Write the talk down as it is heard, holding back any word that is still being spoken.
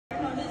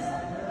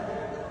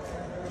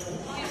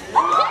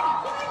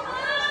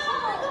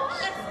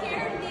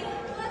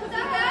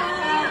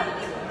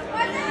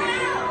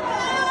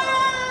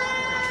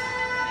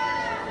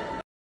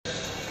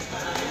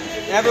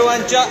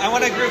Everyone, I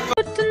want a group.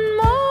 Guten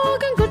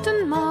Morgen,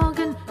 guten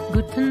Morgen,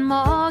 guten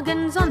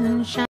Morgen,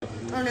 Sonnenschein.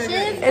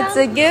 It's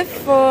a gift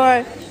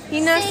for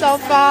Hina,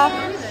 Sofa,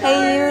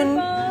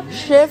 Hayun,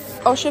 Shif.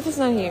 Oh, Shif is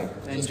not here.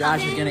 And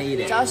Josh is gonna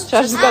eat it. Josh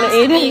is gonna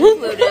eat it.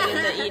 Included in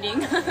the eating.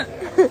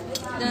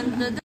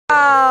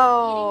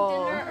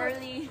 Wow. Dinner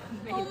early.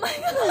 Oh my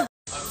god.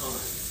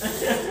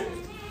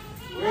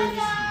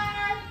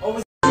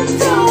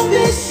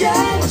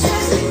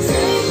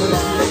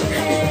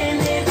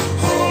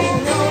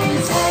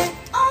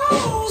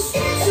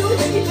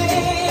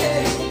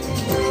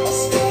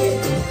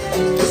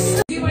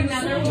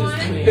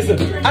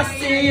 I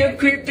see you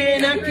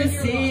creeping, I can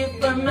see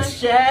it from my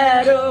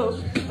shadow.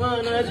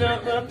 Wanna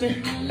jump up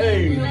and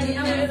hey,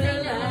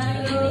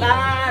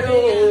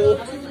 bottle.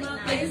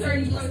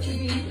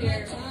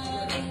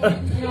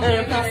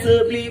 And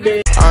possibly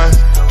be. I'm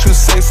too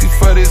sexy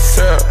for this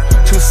hair,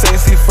 too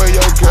sexy for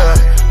your girl,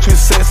 too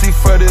sexy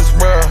for this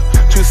world,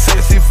 too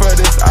sexy for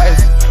this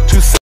ice, too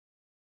sexy.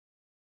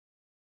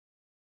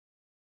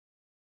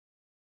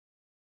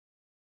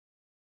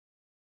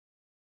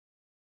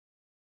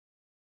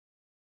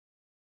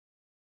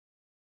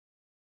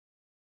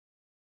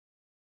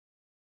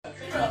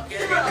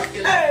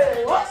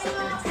 Hey, what?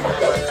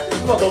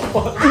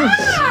 Motherfucker.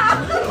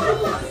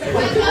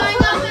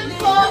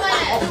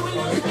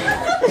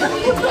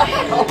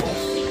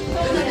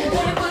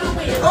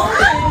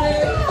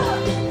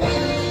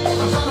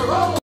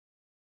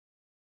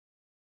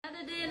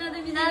 Another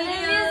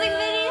music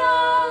video.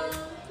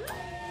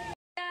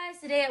 Guys,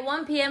 today at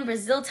 1 p.m.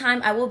 Brazil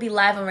time, I will be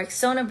live on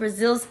Rexona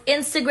Brazil's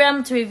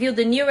Instagram to review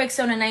the new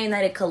Rexona Now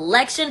United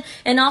collection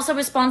and also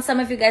respond some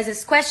of you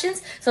guys'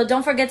 questions. So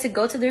don't forget to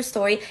go to their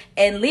story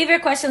and leave your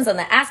questions on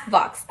the ask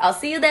box. I'll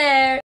see you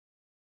there.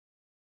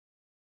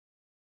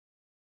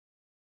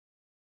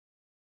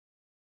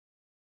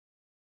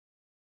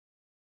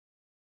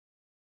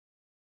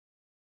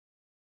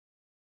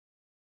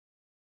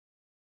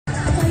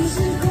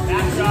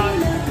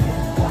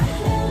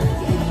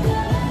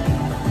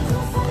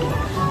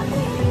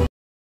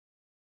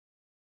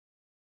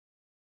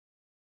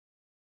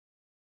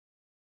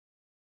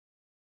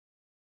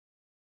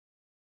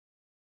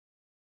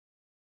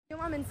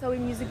 I'm in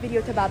sewing music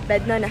video to about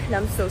Bedna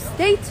Nehlam, so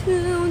stay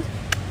tuned.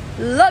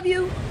 Love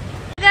you.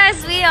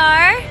 Guys, we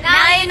are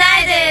Now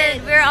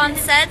United. We're on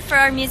set for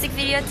our music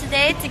video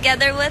today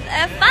together with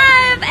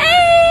F5.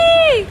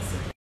 Hey! What's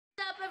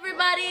up,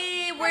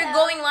 everybody? We're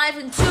going live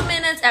in 2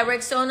 minutes at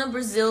Rexona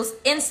Brazil's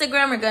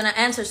Instagram. We're gonna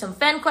answer some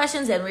fan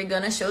questions and we're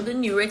gonna show the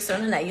new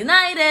Rexona Now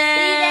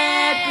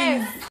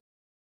United.